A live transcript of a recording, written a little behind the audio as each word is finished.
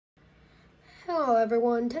Hello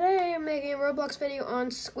everyone, today I'm making a Roblox video on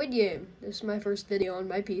Squid Game. This is my first video on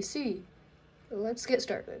my PC. So let's get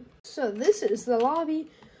started. So this is the lobby,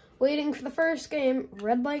 waiting for the first game,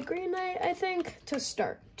 red light, green light, I think, to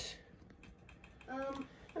start.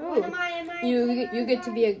 What am I You get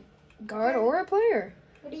to be a guard or a player.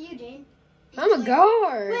 What are you, Jane? I'm a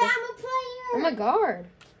guard. Wait, I'm a player. I'm a guard.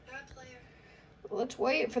 You're a player. Let's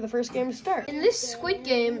wait for the first game to start. In this Squid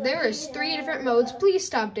Game, there is 3 different modes. Please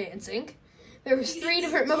stop dancing. There was 3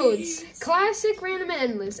 different modes. Classic, random,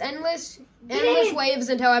 endless. Endless waves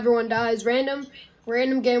until everyone dies. Random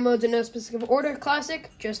game modes in no specific order.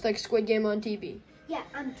 Classic, just like Squid Game on TV. Yeah,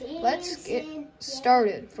 I'm dancing. Let's get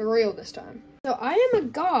started for real this time. So I am a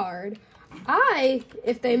guard.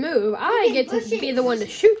 If they move, I get to be the one to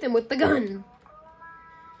shoot them with the gun.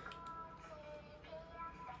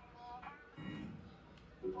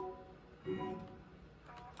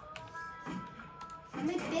 I'm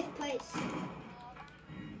in 5th place.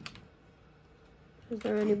 Is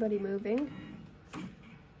there anybody moving?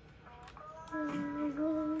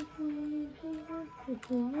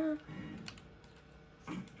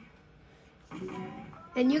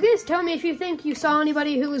 And you guys tell me if you think you saw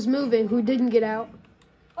anybody who was moving who didn't get out.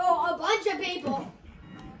 Oh, a bunch of people.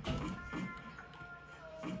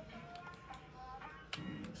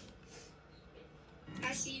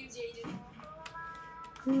 I see you, Jaden.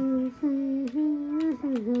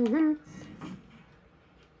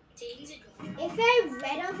 If I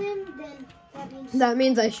red on them, then that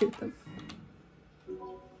means I shoot them.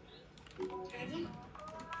 I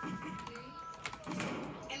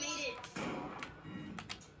made it.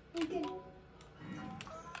 Okay.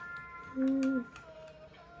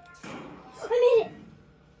 I made it.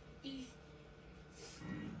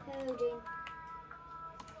 Hello, Jane.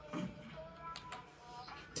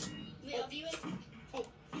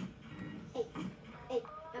 Hey,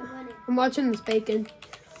 I'm running. I'm watching this bacon.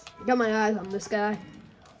 Got my eyes on this guy.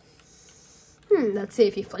 Let's see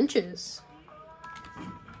if he flinches.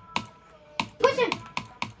 Push him!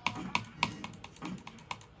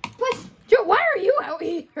 Push! Joe, why are you out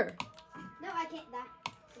here? No, I can't die.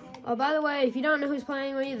 Oh, by the way, if you don't know who's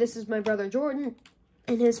playing with me, this is my brother Jordan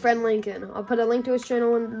and his friend Lincoln. I'll put a link to his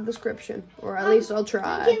channel in the description, or at least I'll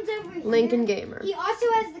try. Lincoln's over here. Lincoln Gamer. He also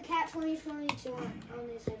has the Cat 2022 on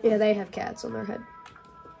his head. Yeah, they have cats on their head.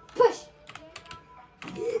 Push!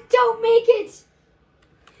 Don't make it!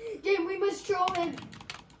 Then we must troll him.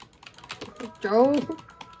 Joe?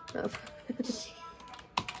 Oh.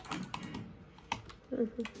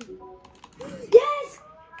 Yes!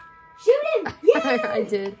 Shoot him! Yes! I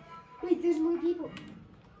did. Wait, there's more people.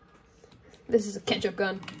 This is a ketchup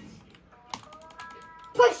gun.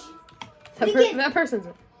 Push! That person's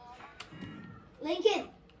it. Lincoln.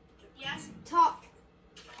 Yes? Talk.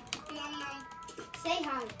 Say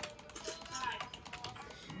hi.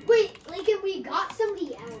 Wait, Lincoln, we got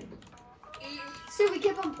somebody out. So we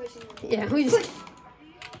kept on pushing him. Yeah, we just...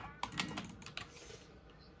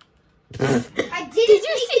 Push. I didn't Did you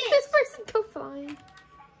make see it. this person go flying?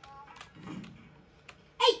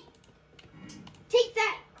 Hey! Take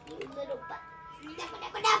that, you little butt.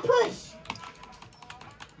 Now push!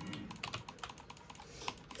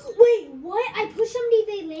 Wait, what? I pushed somebody,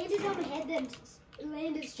 they landed on my head, then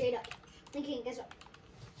landed straight up. Lincoln, guess what?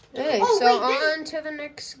 Hey, Oh, so wait, on to the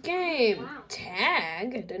next game. Wow.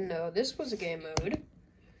 Tag. I didn't know this was a game mode.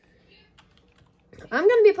 I'm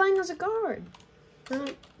going to be playing as a guard. So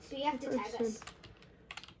you have to tag us.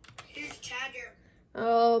 Here's Tagger.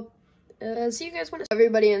 Oh, so you guys want to...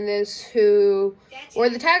 Everybody in this who were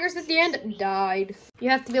the taggers at the end died. You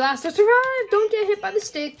have to be last to survive. Don't get hit by the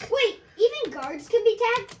stick. Wait, even guards can be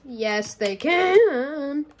tagged? Yes, they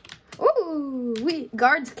can. Ooh,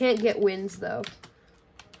 guards can't get wins, though.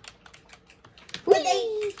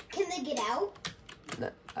 Can they get out? No,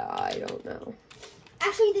 I don't know.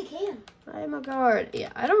 Actually, they can. I'm a guard.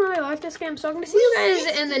 Yeah, I don't really like this game, so I'm gonna see you guys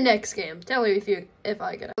in the next game. Tell me if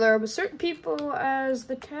I get it. There are certain people as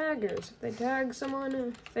the taggers. If they tag someone,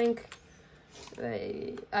 I think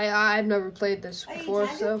I've never played this before,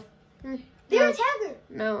 so They're a tagger.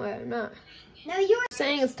 no, I'm not. No, you're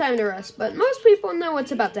Saying it's time to rest, but most people know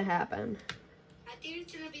what's about to happen. I think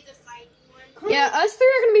it's gonna be the fighting one. Yeah, us 3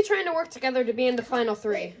 are gonna be trying to work together to be in the final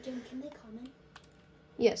 3. Wait, Jim, can they comment?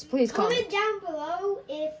 Yes, please comment. Comment down below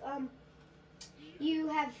if you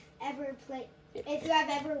have ever played, if you have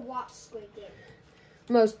ever watched Squid Game.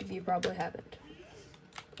 Most of you probably haven't,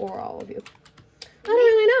 or all of you. I don't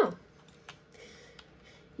really know.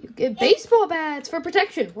 You get baseball bats for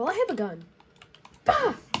protection. Well, I have a gun.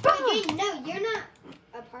 Bah! Bah! Wait, no, you're not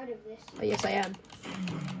a part of this. Oh, yes, I am.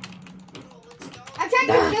 I'm trying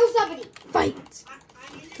to kill somebody. Fight!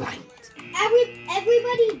 Fight!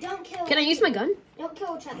 Everybody don't kill. Can I use my gun? Don't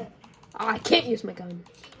kill each other. Oh, I can't use my gun.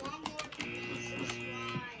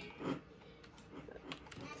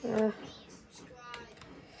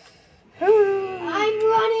 I'm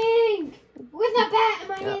running with a bat in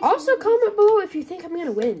my hand. Also, comment below if you think I'm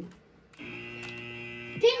gonna win.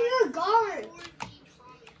 Get your guard.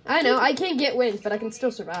 I know I can't get wins, but I can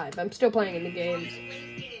still survive. I'm still playing in the games.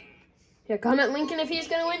 Yeah, comment Lincoln if he's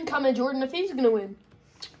gonna win. Comment Jordan if he's gonna win.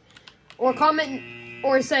 Or comment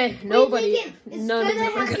or say nobody. None of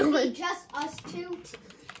them are gonna win. Just us two.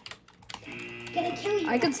 Gonna kill you.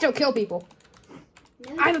 I can still kill people.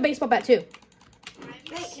 No. I have a baseball bat too.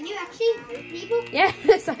 Wait, can you actually hurt people?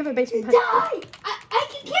 Yes, I have a baseball bat. Die! I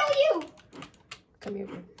can kill you! Come here.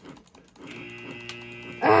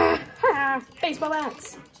 Ah, baseball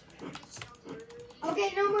bats.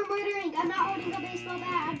 Okay, no more murdering. I'm not holding a baseball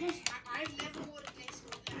bat. I've never held a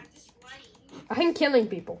baseball bat. I'm just running. I'm killing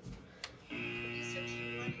people.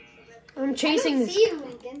 I'm chasing I don't this. see you,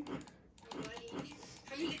 Lincoln.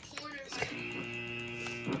 I'm in the corner.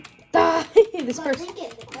 Die! This But person.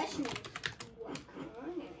 Lincoln, the question is, what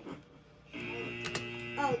corner?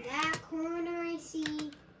 Oh, that corner I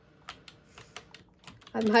see.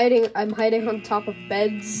 I'm hiding on top of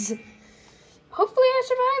beds. Hopefully I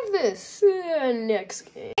survive this next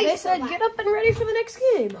game. They said get up and ready for the next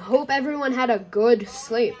game. Hope everyone had a good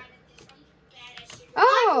sleep.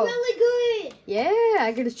 Oh, I'm really good. yeah,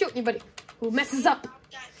 I get to shoot anybody who messes up.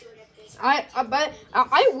 But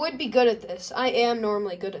I would be good at this. I am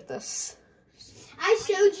normally good at this. I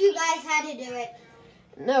showed you guys how to do it.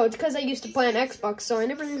 No, it's because I used to play on Xbox, so I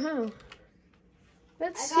never knew how.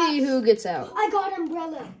 Let's see who gets out. I got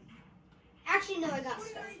umbrella. Actually, no, I got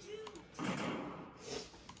stuff.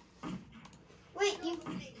 Wait, you.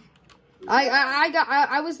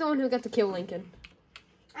 I was the one who got to kill Lincoln.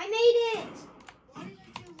 I made it. Why did I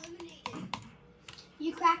eliminate it?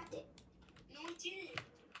 You cracked it. No, I didn't.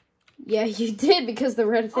 Yeah, you did because the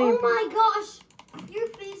red thing. Oh my gosh, your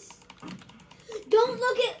face. Don't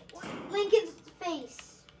look at Lincoln's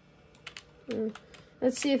face.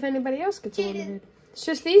 Let's see if anybody else gets eliminated. It's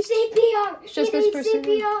just these. CPR. It's just He this needs person.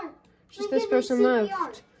 CPR. Just Lincoln this person needs CPR.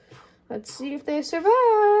 left. Let's see if they survive.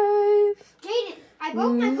 Jaden, I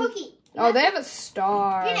broke my cookie. Oh, they have a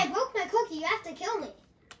star. Jaden, I broke my cookie. You have to kill me.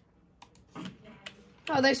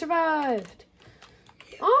 Oh, they survived.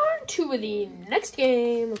 On to the next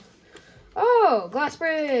game. Oh, glass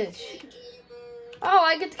bridge. Oh,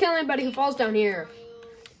 I get to kill anybody who falls down here.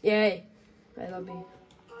 Yay. I love you.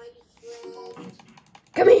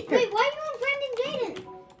 Come here. Wait, why are you unfriending Jaden?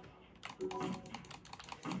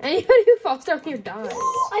 Anybody who falls down here dies.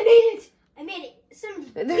 I made it. I made it.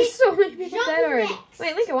 There's so many people Jump dead already. next.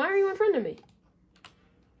 Wait, Lincoln, why are you in front of me?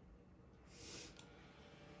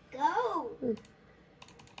 Go. We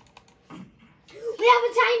have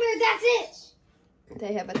a timer. That's it.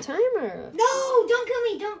 They have a timer. No, don't kill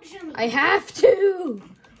me. Don't show me. I have to.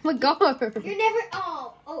 Oh my god. You're never.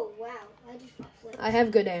 Oh wow. I just flipped. I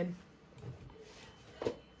have good aim.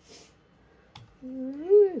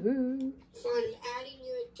 Fun adding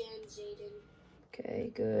you again, Zayden.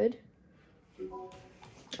 Okay, good.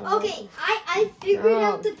 Okay, I figured No.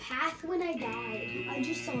 out the path when I died. I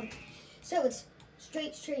just saw it. So it's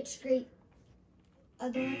straight.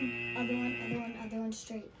 Other one,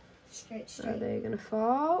 straight. Are they gonna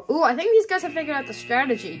fall? Ooh, I think these guys have figured out the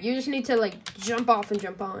strategy. You just need to like jump off and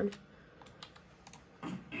jump on.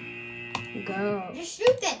 Go. Just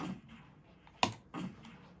shoot them.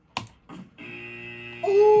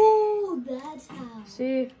 Oh, that's how.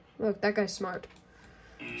 See? Look, that guy's smart.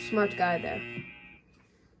 Smart guy there.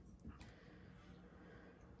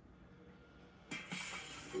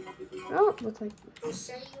 Oh, looks like. I'll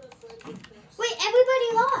send you a friend request. Wait,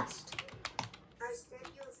 everybody lost. I sent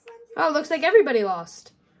you a friend request. Oh, looks like everybody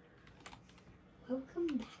lost.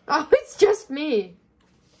 Welcome back. Oh, it's just me.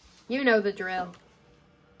 You know the drill.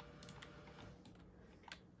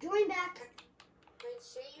 Join back. I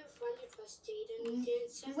sent you a friend request, Zayden. You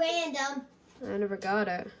didn't send me. Random. I never got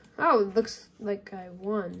it. Oh, it looks like I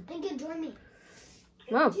won. Lincoln, join me.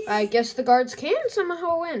 Well, I guess the guards can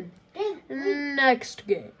somehow win. Then, Next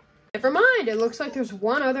game. Never mind, it looks like there's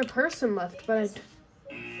one other person left, but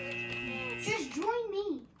just join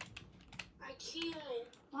me. I can't.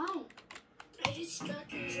 Why? I just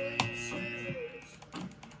stuck in joining servers.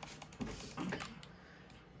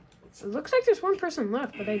 it looks like there's one person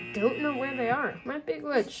left, but I don't know where they are. Might be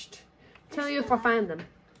glitched. Tell you if I find them.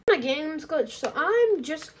 My game's glitched, so I'm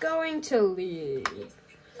just going to leave.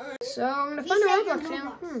 So I'm gonna find a Roblox game.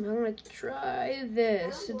 I'm gonna try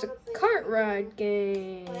this. It's a cart ride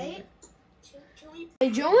game. Wait. I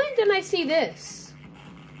joined and I see this.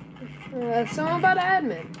 Someone bought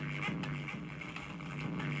admin.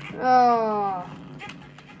 Oh.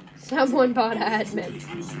 Someone bought admin.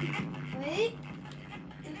 Wait.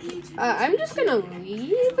 I'm just gonna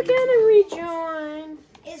leave again and rejoin.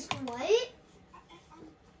 Is what?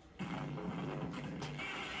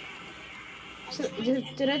 So,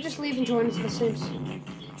 did I just leave and join into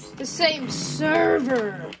the same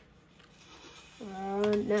server? Now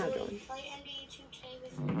join. Play NBA 2K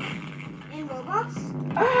with me. In Roblox?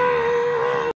 Ah!